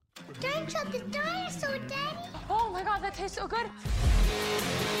Don't drop the dinosaur, Daddy. Oh my God, that tastes so good.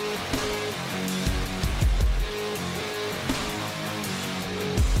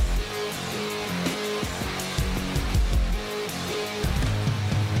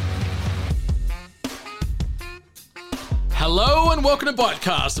 Hello and welcome to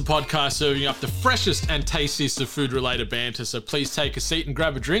Bitecast, the podcast serving up the freshest and tastiest of food-related banter. So please take a seat and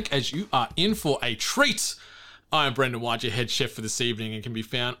grab a drink as you are in for a treat. I am Brendan White, your head chef for this evening, and can be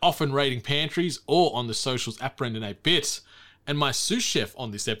found often raiding pantries or on the socials at Brendan8Bit. And my sous chef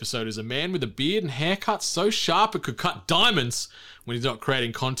on this episode is a man with a beard and haircut so sharp it could cut diamonds. When he's not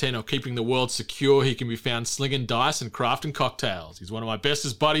creating content or keeping the world secure, he can be found slinging dice and crafting cocktails. He's one of my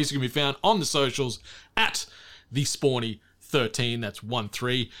bestest buddies who can be found on the socials at TheSpawney13, that's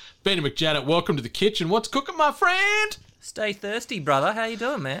 13. Benny McJannett, welcome to the kitchen. What's cooking, my friend? Stay thirsty, brother. How you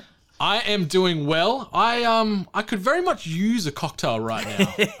doing, man? I am doing well. I could very much use a cocktail right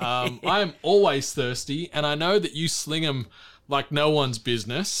now. I am always thirsty, and I know that you sling them like no one's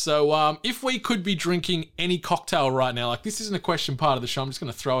business. So if we could be drinking any cocktail right now, like this isn't a question part of the show, I'm just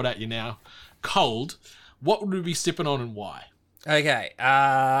going to throw it at you now. Cold, what would we be sipping on and why? Okay,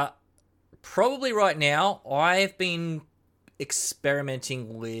 probably right now, I've been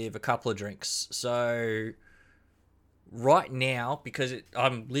experimenting with a couple of drinks. So right now, because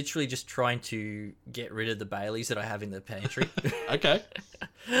I'm literally just trying to get rid of the Baileys that I have in the pantry. Okay.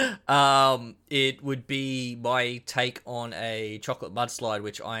 It would be my take on a chocolate mudslide,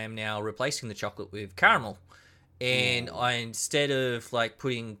 which I am now replacing the chocolate with caramel. And instead of like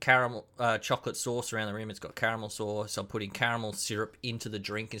putting caramel chocolate sauce around the rim, it's got caramel sauce. I'm putting caramel syrup into the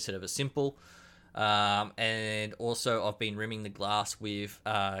drink instead of a simple. And also I've been rimming the glass with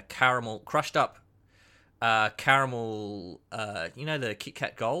caramel, crushed up caramel, you know, the Kit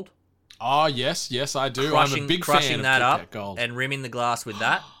Kat Gold? Oh, yes, I do. I'm a big fan of that Kit up Kat Gold. And rimming the glass with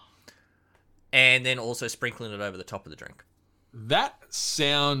that. And then also sprinkling it over the top of the drink. That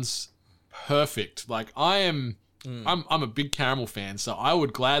sounds perfect. Like I'm a big caramel fan, so I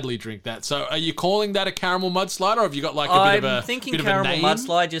would gladly drink that. So are you calling that a caramel mudslide, or have you got like a bit of a I'm thinking bit caramel of a name?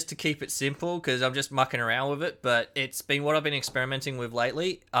 mudslide just to keep it simple because I'm just mucking around with it. But it's been what I've been experimenting with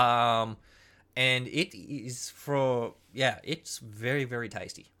lately. And it is it's very, very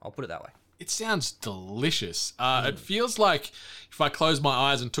tasty. I'll put it that way. It sounds delicious. It feels like if I closed my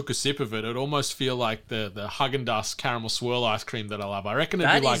eyes and took a sip of it, it'd almost feel like the Haagen-Dazs caramel swirl ice cream that I love. I reckon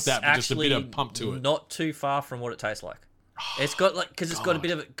it'd be like that, but just a bit of pump to it. Not too far from what it tastes like. It's got like because it's got a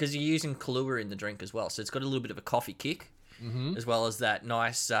bit of it because you're using Kahlua in the drink as well, so it's got a little bit of a coffee kick, as well as that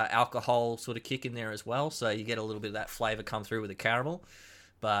nice alcohol sort of kick in there as well. So you get a little bit of that flavor come through with the caramel.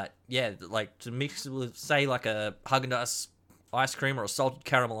 But yeah, like to mix it with say like a Haagen-Dazs ice cream or a salted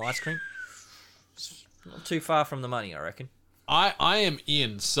caramel ice cream. Not too far from the money, I reckon. I am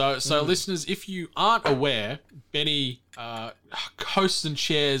in. So listeners, if you aren't aware, Benny hosts and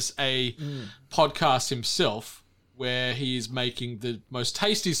chairs a podcast himself where he is making the most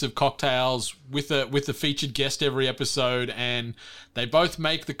tastiest of cocktails with a featured guest every episode, and they both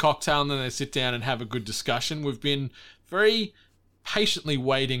make the cocktail and then they sit down and have a good discussion. We've been very patiently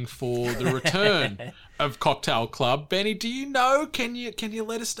waiting for the return of Cocktail Club. Benny, do you know? Can you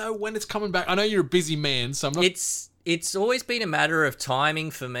let us know when it's coming back? I know you're a busy man, so I'm not... It's always been a matter of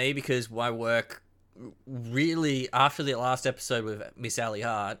timing for me because my work really, after the last episode with Miss Ali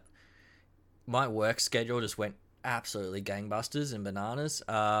Hart, my work schedule just went absolutely gangbusters and bananas.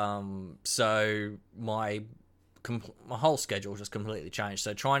 So my whole schedule just completely changed.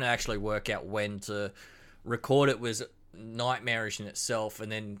 So trying to actually work out when to record it was nightmarish in itself,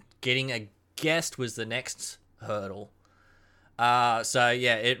 and then getting a guest was the next hurdle. So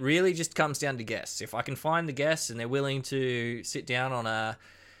yeah, it really just comes down to guests. If I can find the guests and they're willing to sit down on a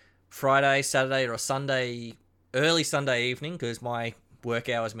Friday, Saturday, or a Sunday, early Sunday evening, because my work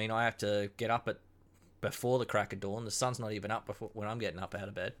hours mean I have to get up before the crack of dawn. The sun's not even up when I'm getting up out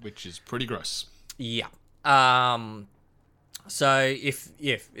of bed, which is pretty gross. Yeah. So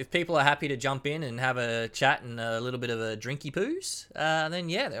if people are happy to jump in and have a chat and a little bit of a drinky poos, then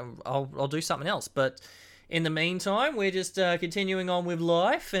yeah, I'll do something else. But in the meantime, we're just continuing on with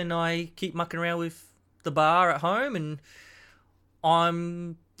life, and I keep mucking around with the bar at home, and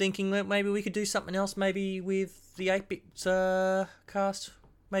I'm thinking that maybe we could do something else, maybe with the 8-Bit cast,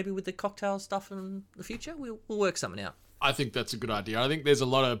 maybe with the cocktail stuff in the future. We'll work something out. I think that's a good idea. I think there's a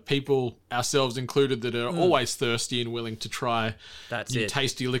lot of people, ourselves included, that are always thirsty and willing to try new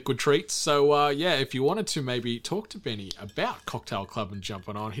tasty liquid treats. So, yeah, if you wanted to maybe talk to Benny about Cocktail Club and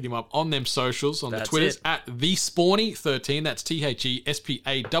jumping on, hit him up on them socials, on the Twitters, at TheSpawney13. That's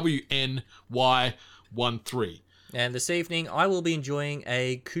TheSpawnY13. And this evening, I will be enjoying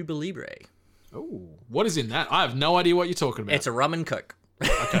a Cuba Libre. Oh, what is in that? I have no idea what you're talking about. It's a rum and coke.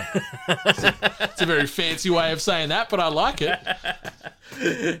 Okay. It's a very fancy way of saying that, but I like it.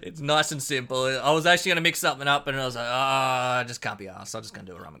 It's nice and simple. I was actually going to mix something up, and I was like, I just can't be arsed. I'm just going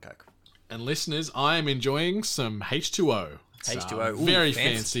to do a rum and coke. And listeners, I am enjoying some H2O. It's, H2O. Ooh, very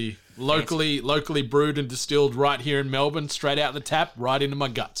fancy. Locally brewed and distilled right here in Melbourne, straight out the tap, right into my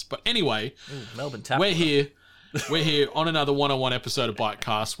guts. But anyway, Melbourne tap. we're here on another one-on-one episode of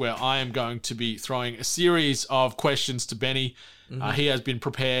Bitecast where I am going to be throwing a series of questions to Benny. He has been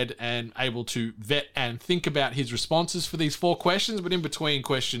prepared and able to vet and think about his responses for these 4 questions, but in between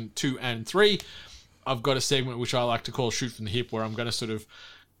question 2 and 3, I've got a segment which I like to call Shoot from the Hip, where I'm going to sort of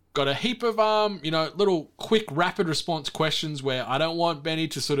got a heap of little quick rapid response questions where I don't want Benny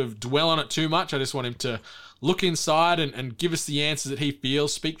to sort of dwell on it too much. I just want him to look inside and give us the answers that he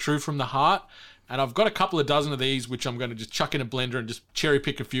feels, speak true from the heart. And I've got a couple of dozen of these, which I'm going to just chuck in a blender and just cherry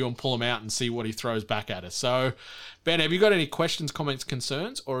pick a few and pull them out and see what he throws back at us. So, Ben, have you got any questions, comments,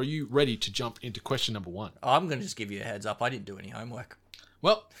 concerns, or are you ready to jump into question number 1? I'm going to just give you a heads up. I didn't do any homework.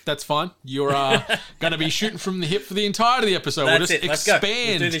 Well, that's fine. You're going to be shooting from the hip for the entirety of the episode. That's we'll just it. Let's go. expand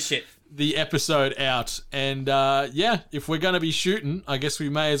Let's do this shit. The episode out. And if we're going to be shooting, I guess we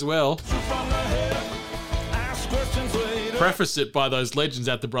may as well preface it by those legends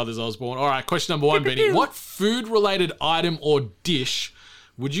at the Brothers Osborne. All right, question number 1, Benny. What food-related item or dish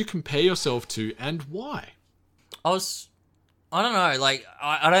would you compare yourself to, and why? I don't know, like,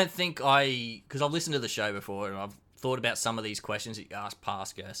 I don't think because I've listened to the show before and I've thought about some of these questions that you asked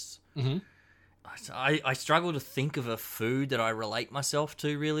past guests. Mm-hmm. I struggle to think of a food that I relate myself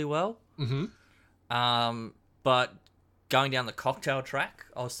to really well. Mm-hmm. But going down the cocktail track,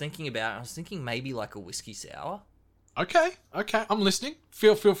 I was thinking maybe like a whiskey sour. Okay, I'm listening.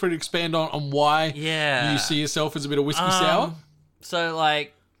 Feel free to expand on why you see yourself as a bit of whiskey sour. So,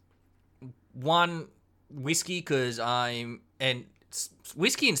 like, one, whiskey, because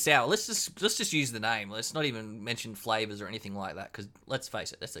whiskey and sour. Let's just use the name. Let's not even mention flavors or anything like that, because let's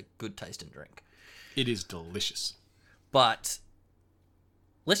face it, that's a good tasting drink. It is delicious. But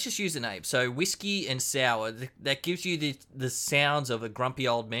let's just use the name. So, whiskey and sour, that gives you the sounds of a grumpy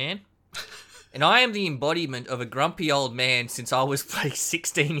old man. And I am the embodiment of a grumpy old man since I was like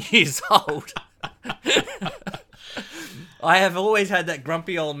 16 years old. I have always had that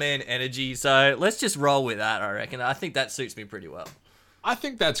grumpy old man energy, so let's just roll with that, I reckon. I think that suits me pretty well. I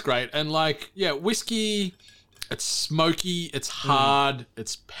think that's great. And whiskey, it's smoky, it's hard,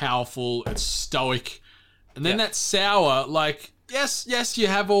 it's powerful, it's stoic. And then that sour, yes, you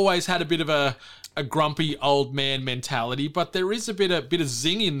have always had a bit of a grumpy old man mentality, but there is a bit of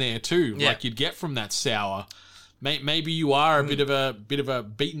zing in there too, like you'd get from that sour. Maybe you are a bit of a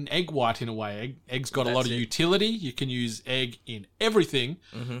beaten egg white in a way. Egg's got a lot of utility. You can use egg in everything,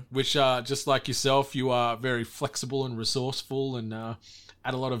 which just like yourself, you are very flexible and resourceful and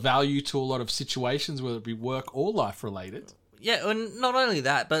add a lot of value to a lot of situations, whether it be work or life related. Yeah, and not only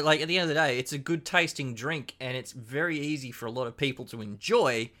that, but like at the end of the day, it's a good tasting drink and it's very easy for a lot of people to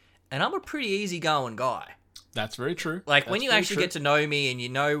enjoy. And I'm a pretty easygoing guy. That's very true. Like, when you actually get to know me and you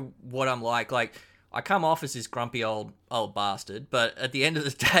know what I'm like, I come off as this grumpy old bastard, but at the end of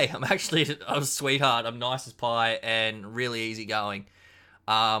the day, I'm a sweetheart. I'm nice as pie and really easygoing.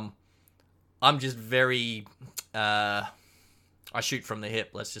 I'm just very... I shoot from the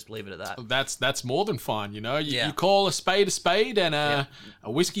hip. Let's just leave it at that. That's more than fine, you know. You call a spade and a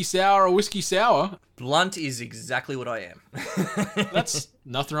whiskey sour a whiskey sour. Blunt is exactly what I am. That's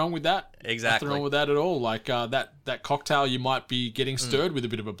nothing wrong with that. Exactly. Nothing wrong with that at all. Like that cocktail you might be getting stirred with a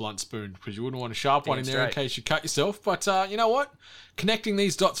bit of a blunt spoon because you wouldn't want a sharp one in there in case you cut yourself. But you know what? Connecting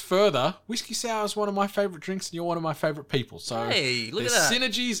these dots further, whiskey sour is one of my favourite drinks and you're one of my favourite people. So hey, look at there's that.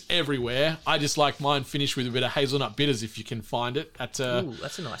 Synergies everywhere. I just like mine finished with a bit of hazelnut bitters if you can find it. Ooh,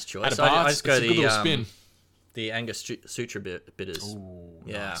 that's a nice choice. At a bar. I just go it's a good little spin. The Angus Sutra bitters. Ooh,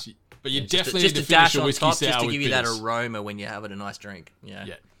 yeah. Nice. But you just definitely need to a dash finish a on whiskey top sour just to with give you bitters. that aroma when you're having a nice drink. Yeah.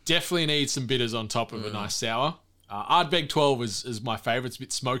 Definitely need some bitters on top of a nice sour. Ardbeg 12 is my favourite. It's a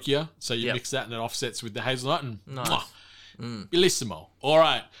bit smokier, so you mix that and it offsets with the hazelnut and bellissimo. All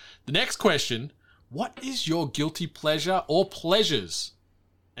right, the next question, what is your guilty pleasure or pleasures?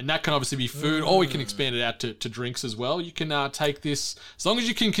 And that can obviously be food, or we can expand it out to drinks as well. You can take this, as long as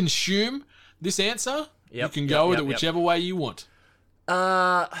you can consume this answer, you can go with it whichever way you want.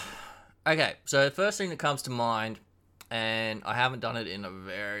 Okay, so the first thing that comes to mind, and I haven't done it in a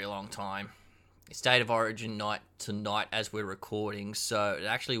very long time, State of Origin night tonight as we're recording, so it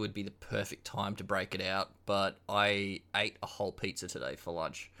actually would be the perfect time to break it out, but I ate a whole pizza today for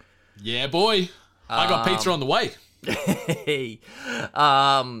lunch. Yeah, boy. I got pizza on the way.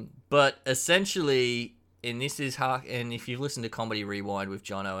 But essentially, and this is and if you've listened to Comedy Rewind with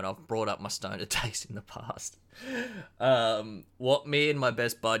Jono, and I've brought up my stoner taste in the past, what me and my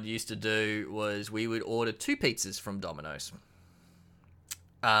best bud used to do was we would order 2 pizzas from Domino's.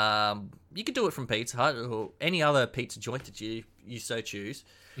 You could do it from Pizza Hut or any other pizza joint that you so choose.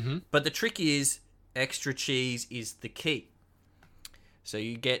 Mm-hmm. But the trick is extra cheese is the key. So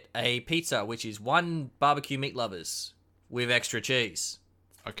you get a pizza, which is 1 barbecue meat lovers with extra cheese.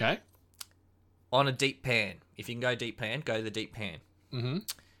 Okay. On a deep pan. If you can go deep pan, go the deep pan. Mm-hmm.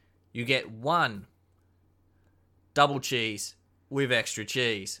 You get 1 double cheese with extra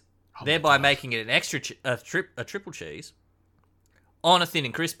cheese, thereby making it an a triple cheese on a thin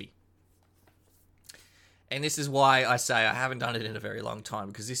and crispy. And this is why I say I haven't done it in a very long time,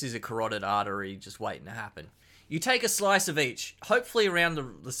 because this is a carotid artery just waiting to happen. You take a slice of each, hopefully around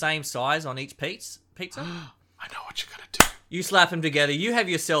the same size on each pizza. I know what you're going to do. You slap them together, you have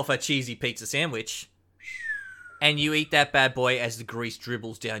yourself a cheesy pizza sandwich, and you eat that bad boy as the grease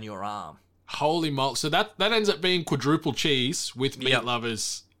dribbles down your arm. Holy moly. So that ends up being quadruple cheese with meat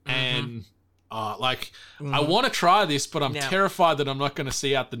lovers. And, I want to try this, but I'm terrified that I'm not going to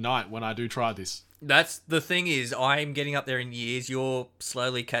see out the night when I do try this. That's the thing is, I'm getting up there in years. You're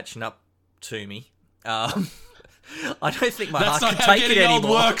slowly catching up to me. I don't think my heart can take it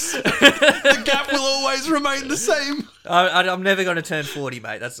anymore. That's not how getting old works. The gap will always remain the same. I'm never going to turn 40,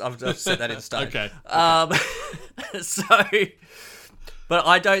 mate. I've set that in stone. Okay. But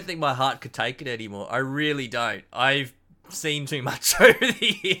I don't think my heart could take it anymore. I really don't. I've seen too much over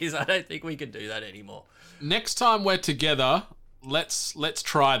the years. I don't think we can do that anymore. Next time we're together, let's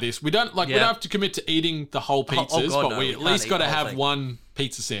try this. We don't we don't have to commit to eating the whole pizzas, but we at least got to have 1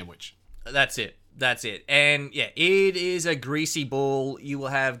 pizza sandwich. That's it. And yeah, it is a greasy ball. You will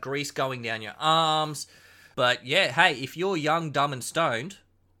have grease going down your arms. But yeah, hey, if you're young, dumb, and stoned,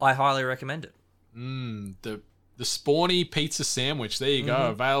 I highly recommend it. The Spawny pizza sandwich. There you go.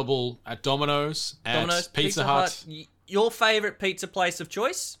 Available at Domino's, Pizza Hut. Your favorite pizza place of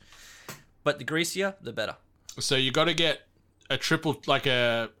choice, but the greasier, the better. So you got to get a triple, like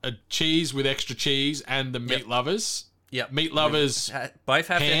a cheese with extra cheese and the meat lovers. Yep. Meat lovers both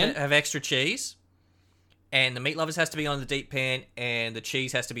have to have extra cheese, and the meat lovers has to be on the deep pan, and the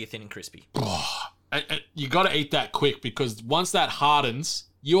cheese has to be thin and crispy. You got to eat that quick, because once that hardens,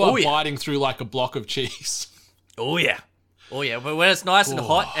 you are biting through like a block of cheese. Oh yeah. But when it's nice and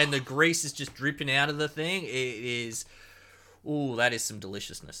hot and the grease is just dripping out of the thing, it is. Ooh, that is some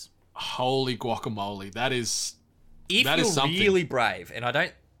deliciousness. Holy guacamole! That is. If that you're is something. Really brave, and I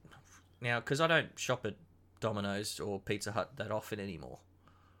don't now, because I don't shop at Domino's or Pizza Hut that often anymore.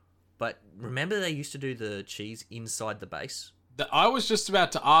 But remember, they used to do the cheese inside the base. I was just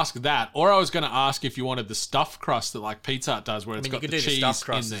about to ask that, or I was going to ask if you wanted the stuffed crust that like Pizza Hut does, where it's got the cheese stuffed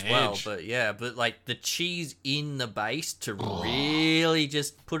crust in the edge. But like the cheese in the base to really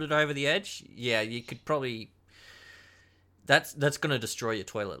just put it over the edge. Yeah, you could probably. That's going to destroy your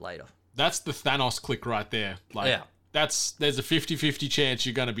toilet later. That's the Thanos click right there. There's a 50-50 chance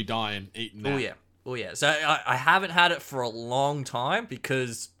you're going to be dying eating that. Oh yeah. So I haven't had it for a long time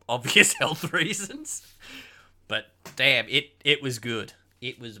because obvious health reasons. But damn, it was good.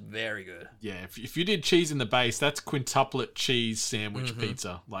 It was very good. Yeah, if you did cheese in the base, that's quintuplet cheese sandwich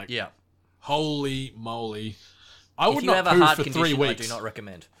pizza. Holy moly. I would not poo for 3 weeks. I do not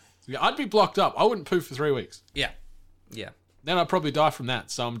recommend. Yeah, I'd be blocked up. I wouldn't poo for 3 weeks. Yeah. Then I'd probably die from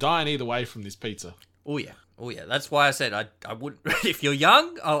that. So I'm dying either way from this pizza. Oh yeah. That's why I said I would. If you're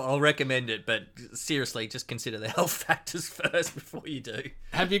young, I'll recommend it. But seriously, just consider the health factors first before you do.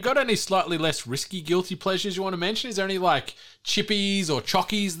 Have you got any slightly less risky guilty pleasures you want to mention? Is there any like chippies or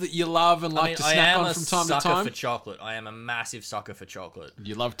chockies that you love and like to snack on from time to time? I am a sucker for chocolate. I am a massive sucker for chocolate.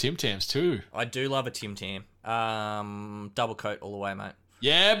 You love Tim Tams too. I do love a Tim Tam. Double coat all the way, mate.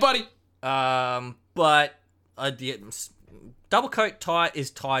 Yeah, buddy. But double coat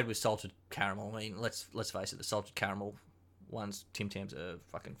is tied with salted caramel. I mean, let's face it, the salted caramel ones, Tim Tams, are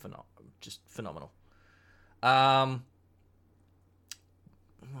fucking just phenomenal. What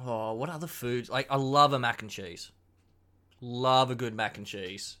other foods? Like, I love a mac and cheese. Love a good mac and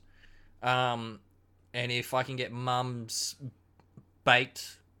cheese. And if I can get mum's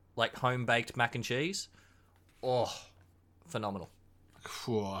baked, like home baked mac and cheese, phenomenal.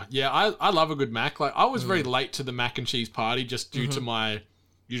 Yeah, I love a good mac. Like, I was very late to the mac and cheese party just due to my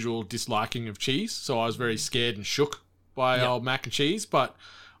usual disliking of cheese, so I was very scared and shook by old mac and cheese, but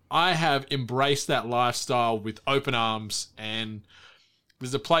I have embraced that lifestyle with open arms, and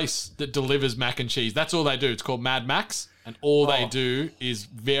There's a place that delivers mac and cheese. That's all they do. It's called Mad Max. And all they do is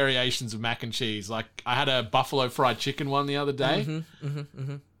variations of mac and cheese. Like, I had a buffalo fried chicken one the other day.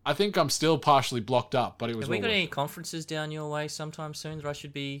 I think I'm still partially blocked up, but it was Have we well got worth any it. conferences down your way sometime soon that I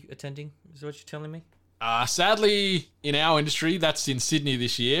should be attending? Is that what you're telling me? Sadly, in our industry, that's in Sydney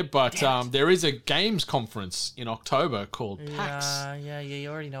this year, but there is a games conference in October called PAX. Yeah, you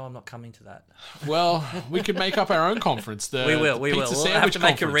already know I'm not coming to that. Well, we could make up our own conference. We will. Pizza We'll Sandwich have to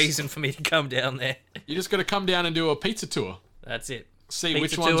make a Conference. reason for me to come down there. You just got to come down and do a pizza tour. That's it. See Pizza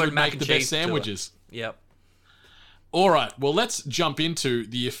which tour ones and would mac make and the best cheese tour. sandwiches. Yep. All right, well, let's jump into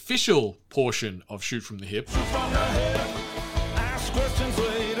the official portion of Shoot from the Hip.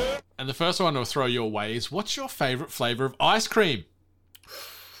 And the first one I'll throw your way is, what's your favourite flavour of ice cream?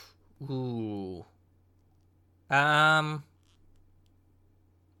 Ooh.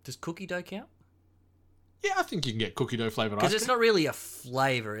 Does cookie dough count? Yeah, I think you can get cookie dough flavoured ice Because cream. it's not really a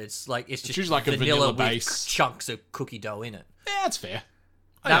flavour. It's just usually like a vanilla with base. chunks of cookie dough in it. Yeah, that's fair.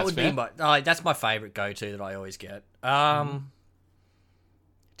 I think That that's would fair. be that's my favourite go-to that I always get.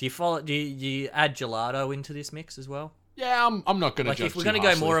 Do you add gelato into this mix as well? Yeah, I'm not going to Like, judge if we're too going to go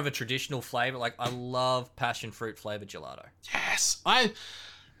harshly. more of a traditional flavour, like, I love passion fruit flavoured gelato. Yes,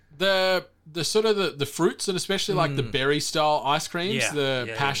 the sort of the fruits, and especially like the berry style ice creams, Yeah.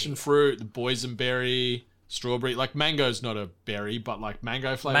 passion fruit, the boysenberry, strawberry. Like, mango's not a berry, but like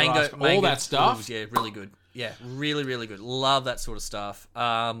mango flavored ice cream, all that stuff. Yeah, really good. Yeah, really, really good. Love that sort of stuff.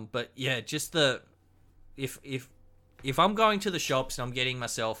 But yeah, just if I'm going to the shops and I'm getting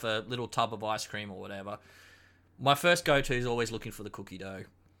myself a little tub of ice cream or whatever, my first go-to is always looking for the cookie dough.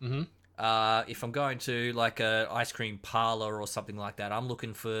 Mm-hmm. If I'm going to like a ice cream parlor or something like that, I'm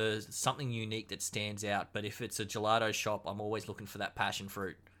looking for something unique that stands out. But if it's a gelato shop, I'm always looking for that passion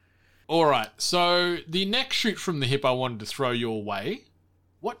fruit. All right, so the next Shoot from the Hip I wanted to throw your way.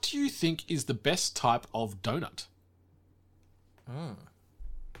 What do you think is the best type of donut?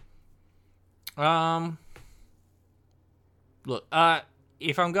 Look,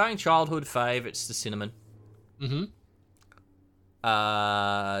 if I'm going childhood fave, it's the cinnamon. Mm-hmm.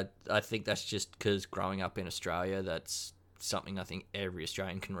 I think that's just because growing up in Australia, that's something I think every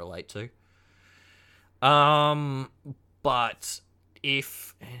Australian can relate to. But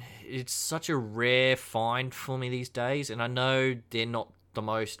if it's such a rare find for me these days, and I know they're not the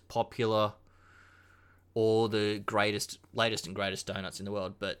most popular or the latest and greatest donuts in the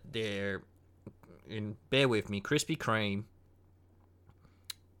world, but they're, and bear with me, Krispy Kreme,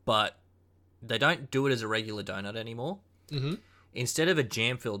 but they don't do it as a regular donut anymore. Mm-hmm. Instead of a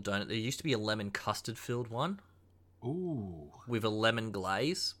jam-filled donut, there used to be a lemon custard-filled one. Ooh. With a lemon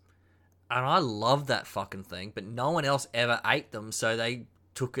glaze. And I love that fucking thing, but no one else ever ate them, so they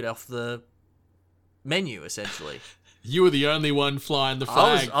took it off the menu, essentially. You were the only one flying the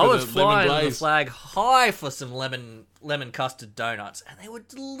flag I was for the flying lemon the glaze. flag high for some lemon custard donuts, and they were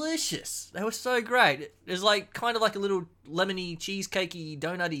delicious. They were so great. It was like kind of like a little lemony cheesecakey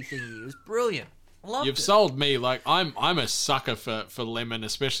donutty thingy. It was brilliant. I loved You've it. sold me. Like, I'm a sucker for lemon,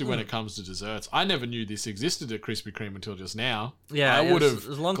 especially when it comes to desserts. I never knew this existed at Krispy Kreme until just now. Yeah, I it would was- have it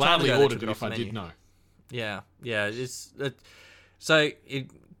was a long time gladly ago they ordered took it it if off I the did menu. know. Yeah.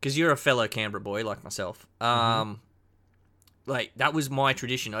 Because you're a fellow Canberra boy like myself. Like, that was my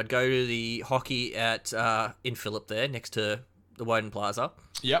tradition. I'd go to the hockey at in Phillip there, next to the Woden Plaza,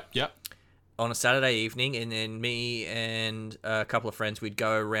 Yep. on a Saturday evening, and then me and a couple of friends, we'd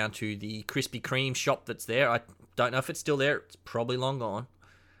go around to the Krispy Kreme shop that's there. I don't know if it's still there. It's probably long gone.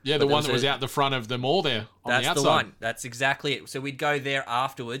 Yeah, But the there one was that was a- out the front of the mall there on That's the the outside. one. That's exactly it. So we'd go there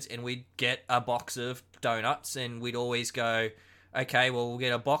afterwards, and we'd get a box of donuts, and we'd always go, okay, well, we'll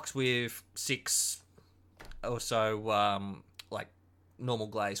get a box with 6 or so, like, normal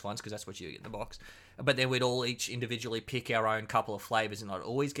glazed ones, because that's what you get in the box. But then we'd all each individually pick our own couple of flavours, and I'd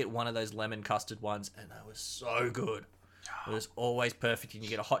always get one of those lemon custard ones, and they were so good. It was always perfect, and you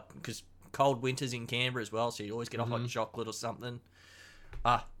get a hot, because cold winters in Canberra as well, so you'd always get a hot chocolate or something.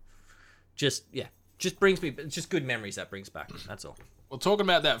 Just brings me, it's just good memories that brings back. That's all. Well, talking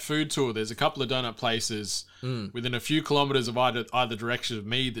about that food tour, there's a couple of donut places within a few kilometres of either direction of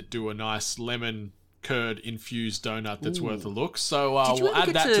me that do a nice lemon curd infused donut that's worth a look. So we'll add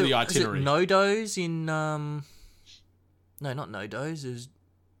that to the itinerary. Is it Nodo's in no, not Nodo's. It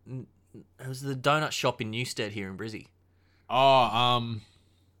was the donut shop in Newstead here in Brizzy.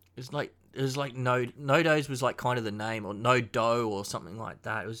 It was like Nodo's was like kind of the name, or No Dough or something like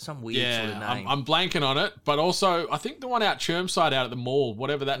that. It was some weird sort of name. I'm blanking on it, but also I think the one out Chermside out at the mall,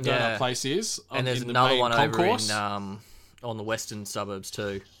 whatever that donut place is, and there's in the another main one concourse. over in on the western suburbs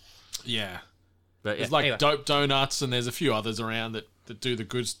too. Yeah. But There's yeah, like anyway. Dope Donuts, and there's a few others around that that do the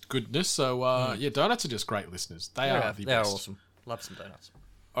goodness. So yeah, donuts are just great listeners. They are the They're best. awesome. Love some donuts.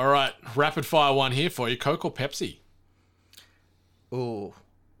 All right, rapid fire one here for you: Coke or Pepsi? Ooh,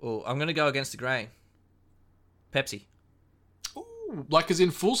 I'm gonna go against the grain. Pepsi. Ooh, like as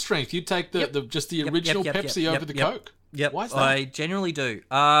in full strength, you'd take the original Pepsi over the Coke. Yep, Why is that? I generally do.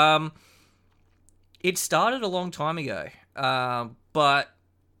 It started a long time ago, but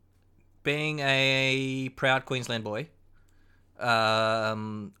being a proud Queensland boy,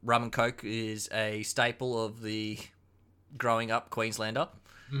 rum and Coke is a staple of the growing up Queenslander.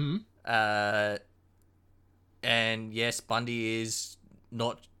 Mm-hmm. And yes, Bundy is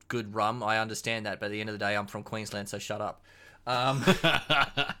not good rum. I understand that, but at the end of the day, I'm from Queensland, so shut up.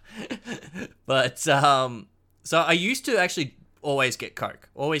 But so I used to actually always get Coke.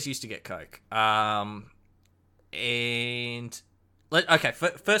 Always used to get Coke.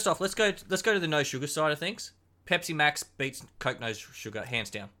 First off, let's go to the no sugar side of things. Pepsi Max beats Coke no sugar hands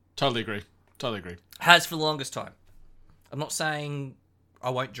down. Totally agree. Has for the longest time. I'm not saying I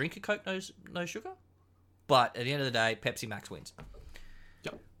won't drink a Coke no sugar, but at the end of the day, Pepsi Max wins.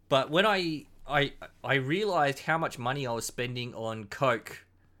 Yep. But when I realized how much money I was spending on Coke,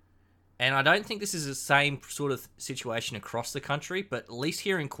 and I don't think this is the same sort of situation across the country, but at least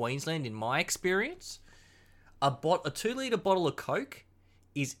here in Queensland, in my experience, a 2-litre bottle of Coke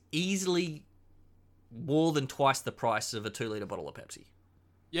is easily more than twice the price of a 2-litre bottle of Pepsi.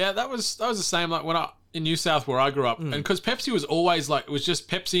 Yeah, that was the same. Like when in New South where I grew up, and because Pepsi was always like, it was just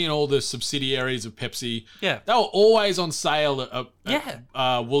Pepsi and all the subsidiaries of Pepsi. Yeah, they were always on sale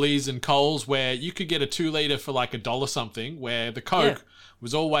at Woolies and Coles, where you could get a 2-litre for like $1 something, where the Coke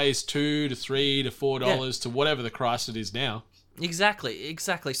was always $2 to $3 to $4 to whatever the Christ it is now. Exactly.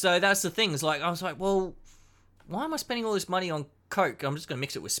 So that's the thing. It's like I was like, well, why am I spending all this money on Coke? I'm just going to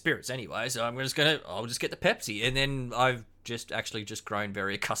mix it with spirits anyway. So I'll just get the Pepsi, and then I've just grown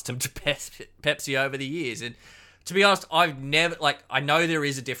very accustomed to Pepsi over the years. And to be honest, I've never, I know there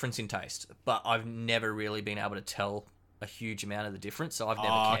is a difference in taste, but I've never really been able to tell a huge amount of the difference. So I've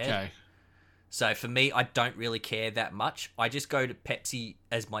never cared. Okay. So for me, I don't really care that much. I just go to Pepsi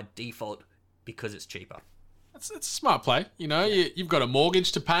as my default because it's cheaper. It's a smart play. You know, you've got a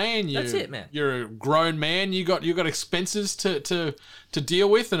mortgage to pay, and that's it, man. You're a grown man. You got expenses to deal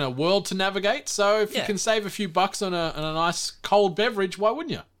with and a world to navigate. So if you can save a few bucks on a nice cold beverage, why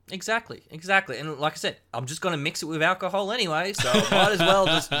wouldn't you? Exactly. And like I said, I'm just going to mix it with alcohol anyway, so I might as well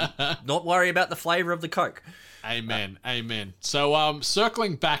just not worry about the flavour of the Coke. Amen. So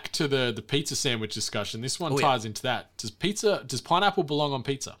circling back to the pizza sandwich discussion, this one ties into that. Does pineapple belong on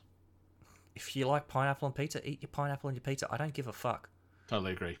pizza? If you like pineapple on pizza, eat your pineapple on your pizza. I don't give a fuck.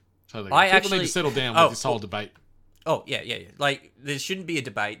 Totally agree. People actually need to settle down with this whole debate. Oh, yeah. Like, there shouldn't be a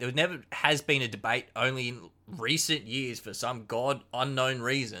debate. There never has been a debate, only in recent years for some god unknown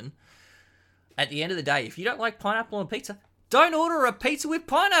reason. At the end of the day, if you don't like pineapple on pizza, don't order a pizza with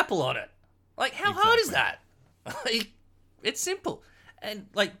pineapple on it. Like, how hard is that? Like, it's simple. And,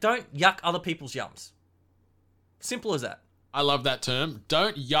 don't yuck other people's yums. Simple as that. I love that term.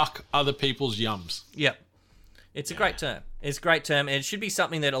 Don't yuck other people's yums. Yep. It's a great term. It's a great term. And it should be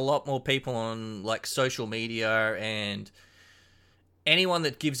something that a lot more people on social media and anyone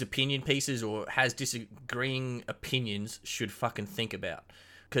that gives opinion pieces or has disagreeing opinions should fucking think about.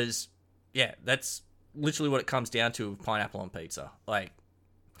 Because, that's literally what it comes down to with pineapple on pizza.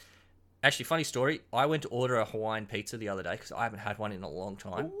 Actually, funny story. I went to order a Hawaiian pizza the other day because I haven't had one in a long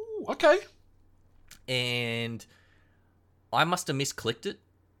time. Ooh, okay. And I must have misclicked it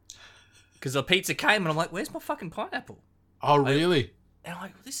because the pizza came and I'm like, where's my fucking pineapple? Oh, really? And I'm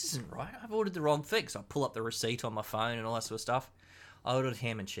like, this isn't right. I've ordered the wrong thing. So I pull up the receipt on my phone and all that sort of stuff. I ordered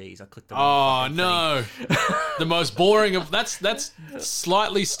ham and cheese. I clicked the wrong thing. The most boring of... That's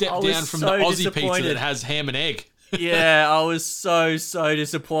slightly stepped down from the Aussie pizza that has ham and egg. Yeah, I was so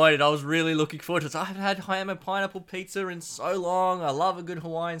disappointed. I was really looking forward to it. I haven't had ham and pineapple pizza in so long. I love a good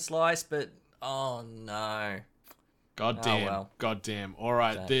Hawaiian slice, but oh no. God damn. All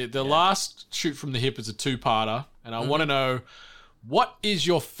right, the last shoot from the hip is a two-parter, and I want to know, what is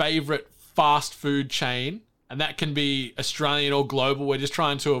your favourite fast food chain? And that can be Australian or global. We're just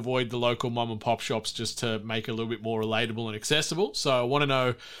trying to avoid the local mom and pop shops just to make it a little bit more relatable and accessible. So I want to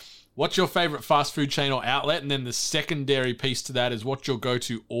know, what's your favourite fast food chain or outlet? And then the secondary piece to that is, what's your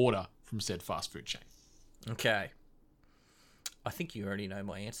go-to order from said fast food chain? Okay. I think you already know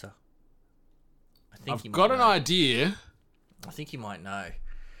my answer. I've got an idea. I think you might know.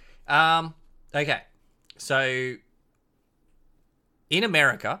 Okay. So, in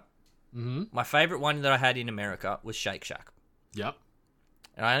America, my favourite one that I had in America was Shake Shack. Yep.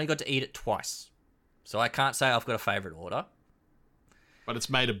 And I only got to eat it twice. So I can't say I've got a favourite order. But it's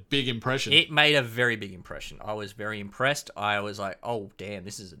made a big impression. It made a very big impression. I was very impressed. I was like, oh, damn,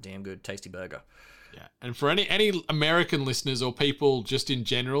 this is a damn good, tasty burger. Yeah, and for any American listeners or people just in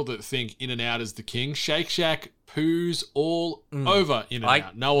general that think In-N-Out is the king, Shake Shack poos all over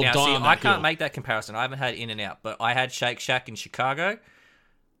In-N-Out. No one die on that I can't hill. make that comparison. I haven't had In-N-Out, but I had Shake Shack in Chicago.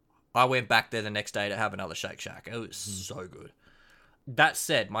 I went back there the next day to have another Shake Shack. It was so good. That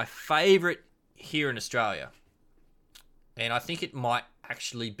said, my favourite here in Australia, and I think it might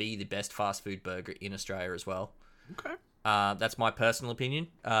actually be the best fast food burger in Australia as well. Okay. That's my personal opinion,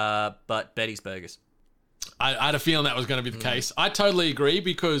 but Betty's Burgers. I had a feeling that was going to be the case. I totally agree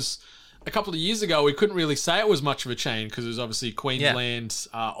because a couple of years ago we couldn't really say it was much of a chain because it was obviously Queensland's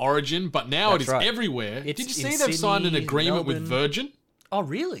origin, but now it is everywhere. Did you see they've signed an agreement with Virgin? Oh,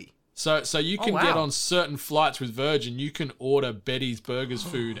 really? So you can get on certain flights with Virgin. You can order Betty's Burgers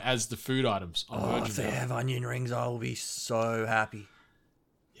food as the food items on Virgin. If they have onion rings, I will be so happy.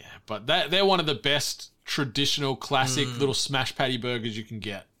 Yeah, but they're one of the best traditional, classic little smash patty burgers you can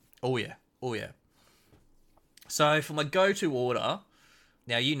get. Oh, yeah. Oh, yeah. So for my go-to order,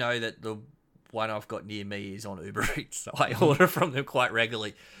 now you know that the one I've got near me is on Uber Eats, so I order from them quite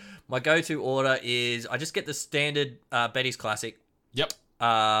regularly. My go-to order is I just get the standard Betty's Classic. Yep.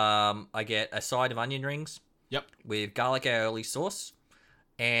 I get a side of onion rings. Yep. With garlic aioli sauce.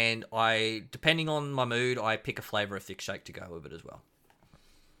 And depending on my mood, I pick a flavour of thick shake to go with it as well.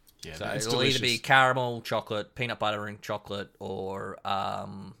 Yeah, so it's it'll delicious. either be caramel, chocolate, peanut butter and chocolate, or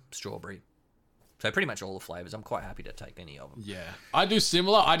strawberry. So pretty much all the flavours. I'm quite happy to take any of them. Yeah. I do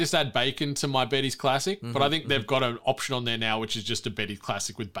similar. I just add bacon to my Betty's Classic, but I think they've got an option on there now, which is just a Betty's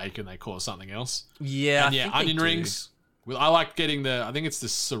Classic with bacon. They call it something else. Yeah, and yeah, onion rings. Well, I like getting I think it's the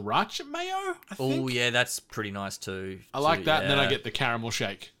sriracha mayo. Oh yeah, that's pretty nice too. I like that, and then I get the caramel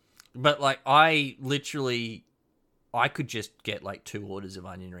shake. But like, I could just get like 2 orders of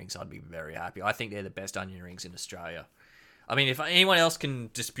onion rings. I'd be very happy. I think they're the best onion rings in Australia. I mean, if anyone else can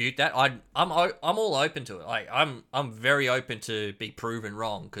dispute that, I'm all open to it. Like, I'm very open to be proven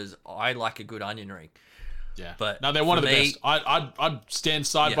wrong because I like a good onion ring. Yeah, but no, they're one of the best. I'd stand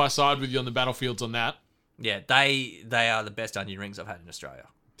side by side with you on the battlefields on that. Yeah, they are the best onion rings I've had in Australia.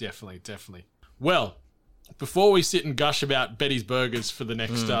 Definitely. Well, before we sit and gush about Betty's Burgers for the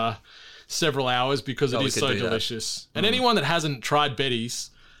next several hours because it is so delicious, and anyone that hasn't tried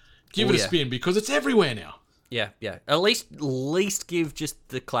Betty's, give it a spin because it's everywhere now. Yeah. At least give just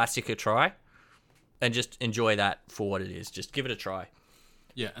the classic a try, and just enjoy that for what it is. Just give it a try.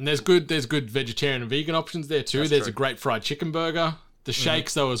 Yeah, and there's good vegetarian and vegan options there too. There's a great fried chicken burger. The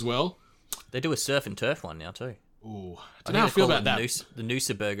shakes though as well. They do a surf and turf one now too. Ooh, I don't know how I feel about that. The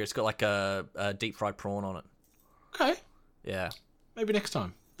Noosa burger. It's got like a deep fried prawn on it. Okay. Yeah. Maybe next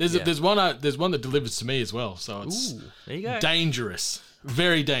time. There's one that delivers to me as well. So it's there you go. Dangerous.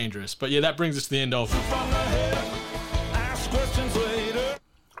 Very dangerous. But yeah, that brings us to the end of.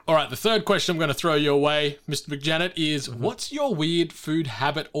 All right, the third question I'm going to throw your way, Mr. McJannett, is what's your weird food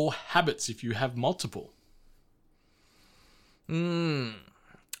habit or habits if you have multiple? I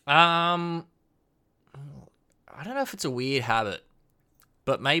don't know if it's a weird habit,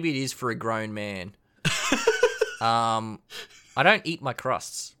 but maybe it is for a grown man. I don't eat my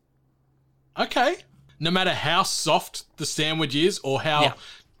crusts. Okay. No matter how soft the sandwich is or how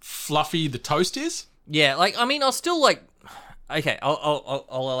fluffy the toast is? Yeah, like, I mean, I'll still, like... Okay, I'll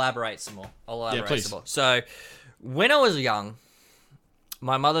elaborate some more. Please. So, when I was young,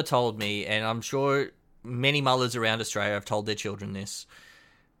 my mother told me, and I'm sure many mothers around Australia have told their children this,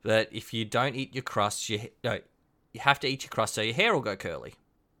 that if you don't eat your crust, you have to eat your crust so your hair will go curly.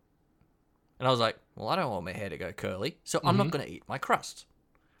 And I was like, well, I don't want my hair to go curly, so I'm not going to eat my crust.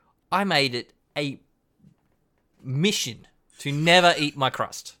 I made it a mission to never eat my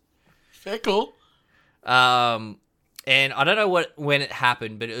crust. Fair cool. And I don't know when it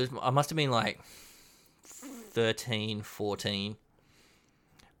happened, but I must have been like 13, 14.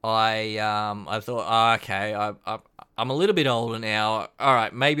 I thought, oh, okay, I'm a little bit older now. All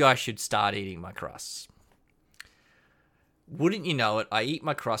right, maybe I should start eating my crusts. Wouldn't you know it, I eat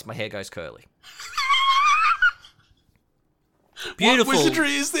my crust, my hair goes curly. Beautiful. What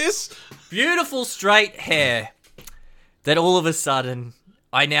wizardry is this? Beautiful straight hair that all of a sudden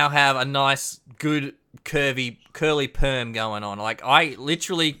I now have a nice, good, curly perm going on. Like, I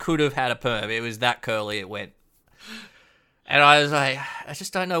literally could have had a perm. It was that curly it went. And I was like, I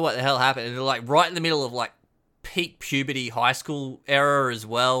just don't know what the hell happened. And like right in the middle of like peak puberty high school era as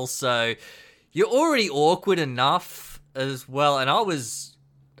well. So you're already awkward enough as well. And I was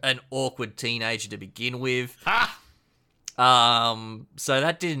an awkward teenager to begin with. So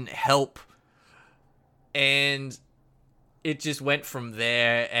that didn't help. And it just went from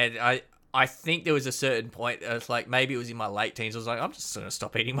there, and I think there was a certain point, I was like, maybe it was in my late teens, I was like, I'm just going to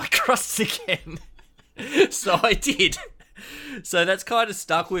stop eating my crusts again. So I did. So that's kind of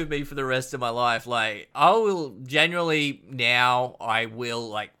stuck with me for the rest of my life. Like, I will generally now, I will,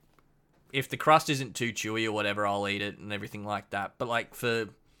 like, if the crust isn't too chewy or whatever, I'll eat it and everything like that. But, like, there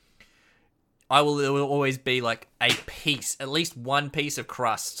will always be, like, a piece, at least one piece of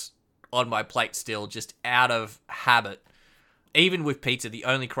crust on my plate still, just out of habit. Even with pizza, the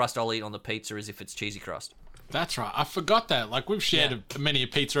only crust I'll eat on the pizza is if it's cheesy crust. That's right. I forgot that. Like, we've shared many a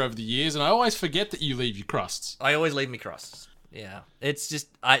pizza over the years, and I always forget that you leave your crusts. I always leave me crusts. Yeah. It's just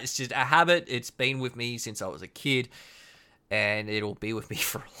a habit. It's been with me since I was a kid, and it'll be with me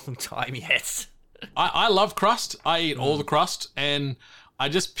for a long time, yes. I love crust. I eat all the crust, and I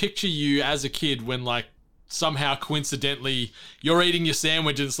just picture you as a kid when, like, somehow coincidentally you're eating your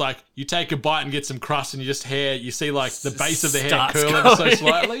sandwich and it's like you take a bite and get some crust and you see like the base of the hair curling so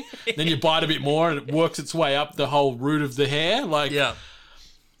slightly. Then you bite a bit more and it works its way up the whole root of the hair. Like,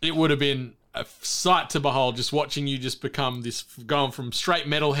 it would have been a sight to behold just watching you just become this, going from straight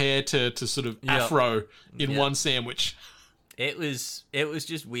metal hair to sort of afro in one sandwich. It was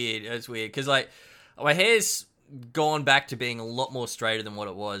just weird. It was weird because, like, my hair's gone back to being a lot more straighter than what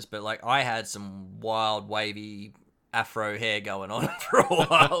it was, but, like, I had some wild wavy afro hair going on for a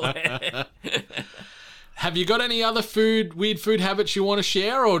while. Have you got any other weird food habits you want to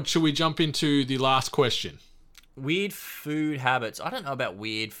share, or should we jump into the last question? Weird food habits. I don't know about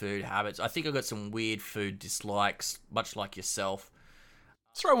weird food habits. I think I've got some weird food dislikes, much like yourself.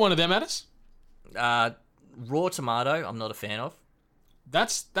 Throw one of them at us. Raw tomato, I'm not a fan of.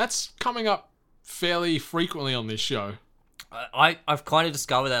 That's coming up fairly frequently on this show. I've kind of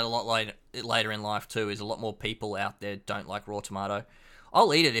discovered that a lot later in life too, is a lot more people out there don't like raw tomato.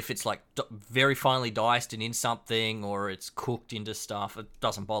 I'll eat it if it's like very finely diced and in something, or it's cooked into stuff. It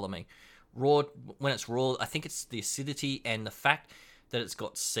doesn't bother me. Raw, when it's raw, I think it's the acidity and the fact that it's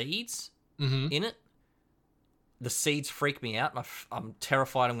got seeds in it. The seeds freak me out. I'm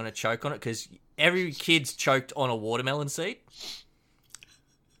terrified I'm going to choke on it because every kid's choked on a watermelon seed.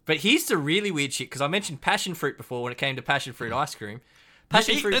 But here's the really weird shit, because I mentioned passion fruit before when it came to passion fruit ice cream.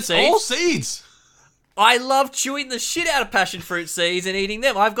 Passion fruit seeds. It's all seeds. I love chewing the shit out of passion fruit seeds and eating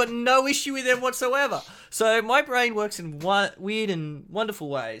them. I've got no issue with them whatsoever. So my brain works in weird and wonderful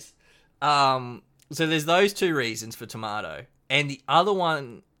ways. So there's those two reasons for tomato. And the other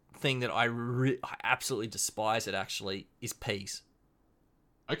one thing that I absolutely despise it, actually, is peas.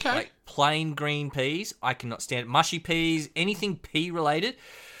 Okay. Like plain green peas, I cannot stand it. Mushy peas, anything pea related,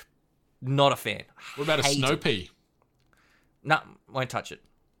 not a fan. What about a snow pea? No, won't touch it.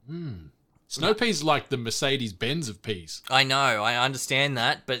 Snow peas like the Mercedes-Benz of peas. I know, I understand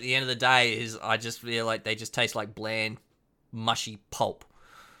that, but at the end of the day, I just feel like they just taste like bland, mushy pulp.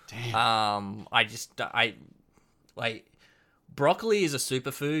 Damn. Broccoli is a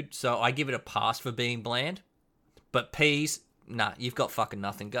superfood, so I give it a pass for being bland. But peas, nah, you've got fucking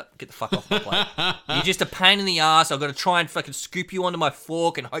nothing. Get the fuck off my plate. You're just a pain in the ass. I've got to try and fucking scoop you onto my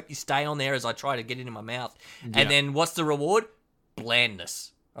fork and hope you stay on there as I try to get it in my mouth. Yeah. And then what's the reward?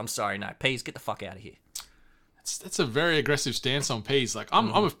 Blandness. I'm sorry, no. Peas, get the fuck out of here. That's a very aggressive stance on peas. Like, I'm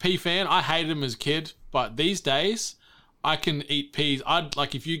a pea fan. I hated them as a kid, but these days I can eat peas.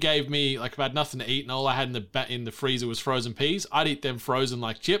 If you gave me, like, if I had nothing to eat and all I had in the freezer was frozen peas, I'd eat them frozen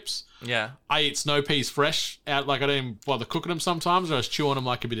like chips. Yeah. I eat snow peas fresh out, like I don't even bother cooking them sometimes, or I just chew on them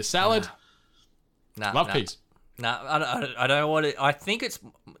like a bit of salad. Love peas. I don't want it. I think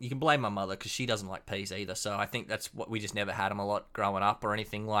you can blame my mother because she doesn't like peas either. So I think that's what we just never had them a lot growing up or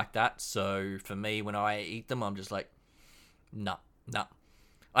anything like that. So for me, when I eat them, I'm just like, no.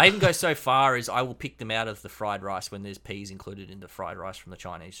 I even go so far as I will pick them out of the fried rice when there's peas included in the fried rice from the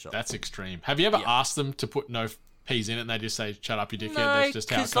Chinese shop. That's extreme. Have you ever asked them to put no peas in it and they just say, shut up, you dickhead, no, that's just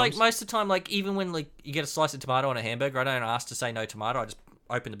how it comes? Like, most of the time, like, even when, like, you get a slice of tomato on a hamburger, I don't ask to say no tomato. I just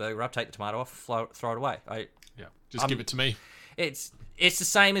open the burger up, take the tomato off, throw it away. Just give it to me. It's the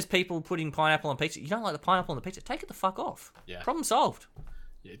same as people putting pineapple on pizza. You don't like the pineapple on the pizza, take it the fuck off. Yeah. Problem solved.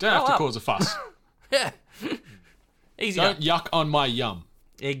 Yeah, you don't have to cause a fuss. Yeah. Easy. Don't yuck on my yum.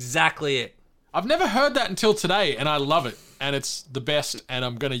 Exactly it. I've never heard that until today, and I love it. And it's the best, and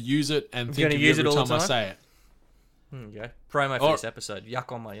I'm going to use it and think of you every time I say it. Okay. Promo for this episode.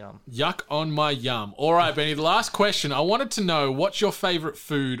 Yuck on my yum. Yuck on my yum. All right, Benny, the last question. I wanted to know, what's your favourite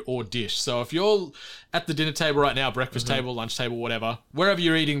food or dish? So if you're at the dinner table right now, breakfast table, lunch table, whatever, wherever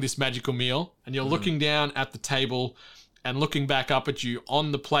you're eating this magical meal, and you're looking down at the table and looking back up at you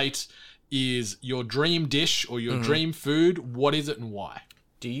on the plate is your dream dish or your dream food. What is it and why?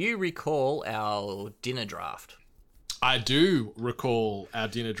 Do you recall our dinner draft? I do recall our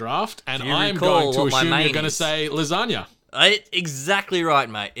dinner draft, and Do you I'm recall going to what my assume you're main going to is? say lasagna. Exactly right,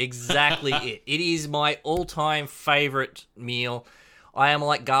 mate. Exactly it. It is my all-time favourite meal. I am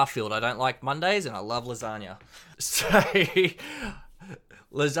like Garfield. I don't like Mondays, and I love lasagna. So,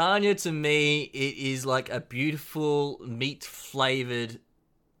 lasagna to me, it is like a beautiful meat-flavoured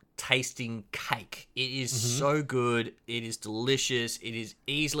tasting cake. It is so good. It is delicious. It is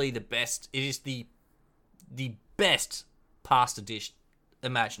easily the best. It is the best pasta dish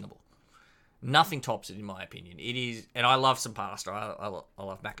imaginable. Nothing tops it, in my opinion. It is, and I love some pasta. I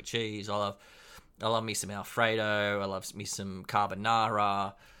love mac and cheese. I love me some Alfredo. I love me some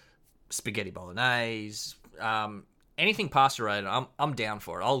carbonara, spaghetti bolognese. Anything pasta related, I'm down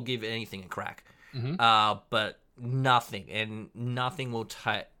for it. I'll give anything a crack. But nothing will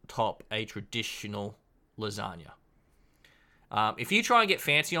top a traditional lasagna. If you try and get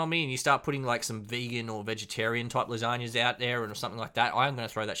fancy on me and you start putting like some vegan or vegetarian type lasagnas out there or something like that, I'm going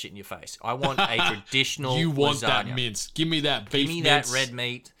to throw that shit in your face. I want a traditional You want lasagna. that mince. Give me that beef Give me mince. that red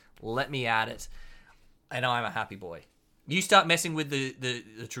meat. Let me add it. And I'm a happy boy. You start messing with the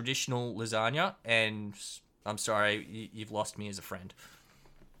traditional lasagna and I'm sorry, you've lost me as a friend.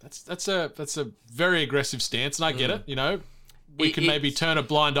 That's a very aggressive stance, and I get it. You know, we can maybe turn a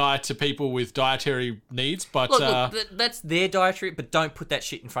blind eye to people with dietary needs, but look, that's their dietary. But don't put that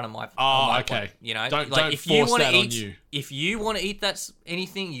shit in front of my. Okay. Plate, you know, don't if force you want that to on eat, you. If you want to eat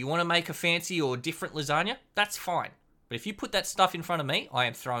anything, you want to make a fancy or different lasagna, that's fine. But if you put that stuff in front of me, I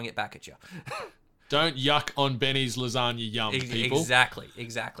am throwing it back at you. Don't yuck on Benny's lasagna yum, people. Exactly.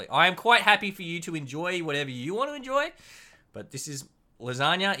 I am quite happy for you to enjoy whatever you want to enjoy, but this is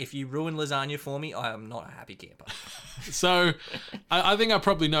lasagna. If you ruin lasagna for me, I am not a happy camper. So, I think I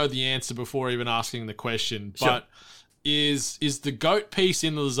probably know the answer before even asking the question, but is the goat piece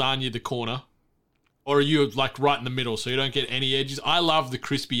in the lasagna the corner? Or are you like right in the middle so you don't get any edges? I love the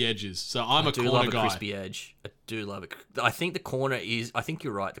crispy edges, so I'm a corner guy. I do love a crispy edge. I do love it. I think I think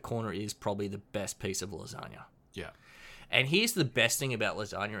you're right. The corner is probably the best piece of lasagna. Yeah. And here's the best thing about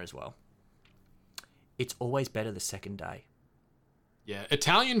lasagna as well. It's always better the second day. Yeah.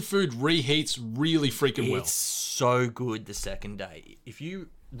 Italian food reheats really freaking well. It's so good the second day. If you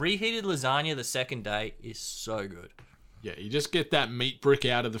reheated lasagna the second day, is so good. Yeah, you just get that meat brick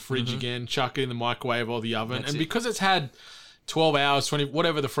out of the fridge again, chuck it in the microwave or the oven. Because it's had 12 hours, 20,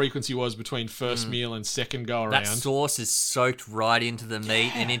 whatever the frequency was between first meal and second go around. That sauce is soaked right into the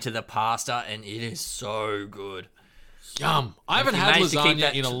meat and into the pasta, and it is so good. Yum. I haven't had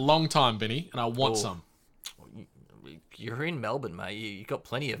lasagna in a long time, Benny, and I want some. You're in Melbourne, mate. You've got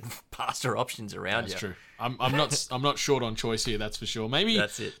plenty of pasta options around you. That's true. I'm not short on choice here, that's for sure. Maybe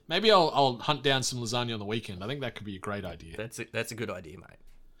that's it. Maybe I'll hunt down some lasagna on the weekend. I think that could be a great idea. That's a good idea, mate.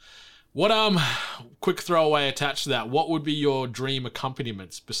 What quick throwaway attached to that, what would be your dream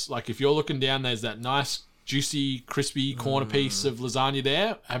accompaniments? Like if you're looking down, there's that nice juicy crispy corner piece of lasagna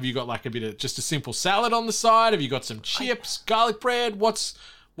there. Have you got like a bit of just a simple salad on the side? Have you got some chips, garlic bread? What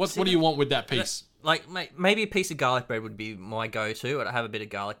do you want with that piece? Like maybe a piece of garlic bread would be my go-to. I'd have a bit of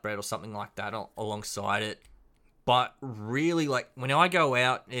garlic bread or something like that alongside it. But really, like when I go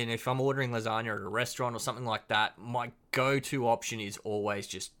out and if I'm ordering lasagna at a restaurant or something like that, my go-to option is always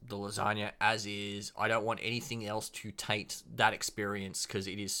just the lasagna as is. I don't want anything else to taint that experience because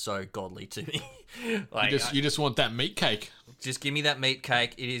it is so godly to me. You just want that meat cake. Just give me that meat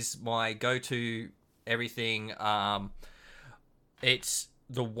cake. It is my go-to everything. It's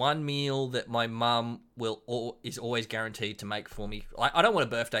the one meal that my mum is always guaranteed to make for me. I don't want a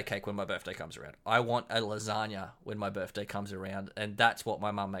birthday cake when my birthday comes around. I want a lasagna when my birthday comes around, and that's what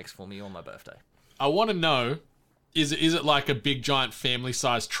my mum makes for me on my birthday. I want to know, is it like a big giant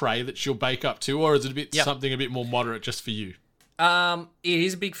family-sized tray that she'll bake up to, or is it something a bit more moderate just for you? It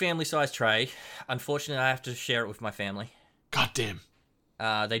is a big family-sized tray. Unfortunately, I have to share it with my family. God damn.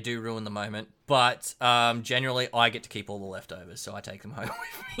 They do ruin the moment, but generally I get to keep all the leftovers, so I take them home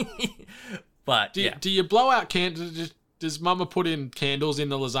with me. But do you blow out candles? Does Mama put in candles in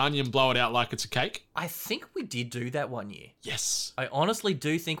the lasagna and blow it out like it's a cake? I think we did do that one year. Yes, I honestly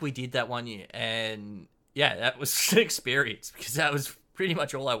do think we did that one year, and yeah, that was an experience because that was pretty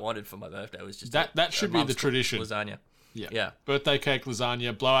much all I wanted for my birthday. It was just that should be the tradition. Lasagna. Yeah. Birthday cake,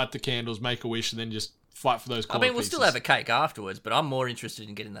 lasagna, blow out the candles, make a wish, and then just fight for those corner we'll still have a cake afterwards, but I'm more interested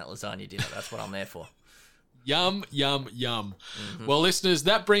in getting that lasagna dinner. That's what I'm there for. Yum, yum, yum. Mm-hmm. Well, listeners,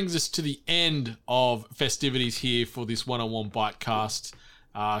 that brings us to the end of festivities here for this one-on-one Bitecast.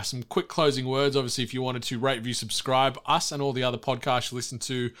 Some quick closing words. Obviously, if you wanted to rate, review, subscribe, us and all the other podcasts you listen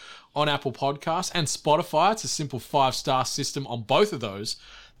to on Apple Podcasts and Spotify. It's a simple 5-star system on both of those.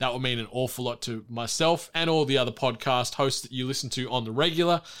 That would mean an awful lot to myself and all the other podcast hosts that you listen to on the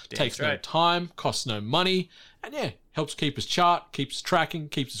regular. Takes no time, costs no money, and yeah, helps keep us chart, keeps us tracking,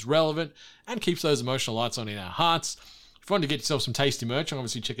 keeps us relevant, and keeps those emotional lights on in our hearts. If you want to get yourself some tasty merch,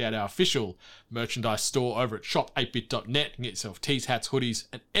 obviously check out our official merchandise store over at shop8bit.net and get yourself tees, hats, hoodies,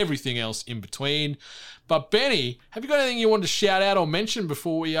 and everything else in between. But Benny, have you got anything you wanted to shout out or mention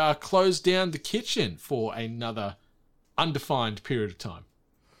before we close down the kitchen for another undefined period of time?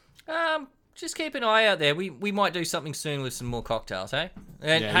 Just keep an eye out there. We might do something soon with some more cocktails, hey?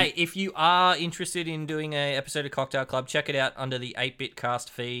 And hey, if you are interested in doing an episode of Cocktail Club, check it out under the 8-Bit Cast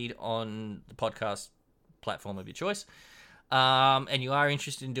feed on the podcast platform of your choice. And you are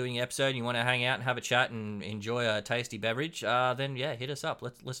interested in doing an episode and you want to hang out and have a chat and enjoy a tasty beverage, then yeah, hit us up.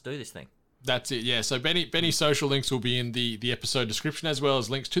 Let's do this thing. That's it, yeah. So Benny's social links will be in the episode description, as well as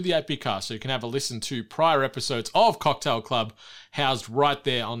links to the 8-Bit Cast, so you can have a listen to prior episodes of Cocktail Club housed right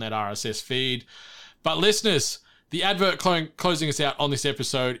there on that RSS feed. But listeners, the advert closing us out on this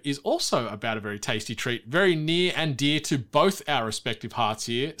episode is also about a very tasty treat, very near and dear to both our respective hearts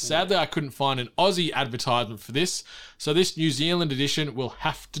here. Sadly, I couldn't find an Aussie advertisement for this, so this New Zealand edition will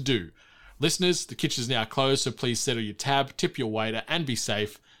have to do. Listeners, the kitchen is now closed, so please settle your tab, tip your waiter, and be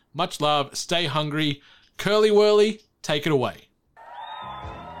safe. Much love, stay hungry. Curly Whirly, take it away.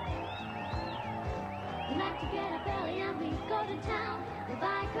 We like to get up early and we go to town. We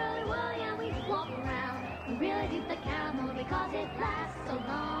buy Curly Whirly and we walk around. We really do the caramel because it lasts so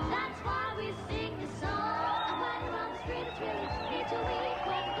long. That's why we sing this song. And when you're on the street, it's really neat to eat.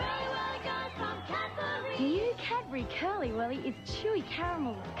 When Curly Whirly goes from Cadbury. New Cadbury Curly Whirly is chewy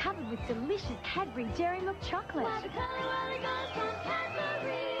caramel covered with delicious Cadbury Dairy Milk chocolate. When the Curly Whirly goes from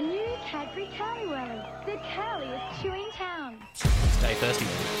Cadbury. New Cadbury Curly Whirly, the curliest chew in town. Stay thirsty.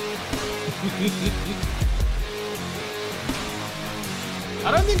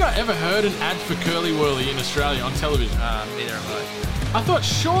 I don't think I ever heard an ad for Curly Whirly in Australia on television. Neither have I thought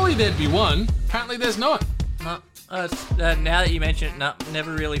surely there'd be one. Apparently there's not. I. No, now that you mention it, no,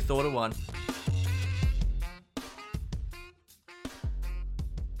 never really thought of one.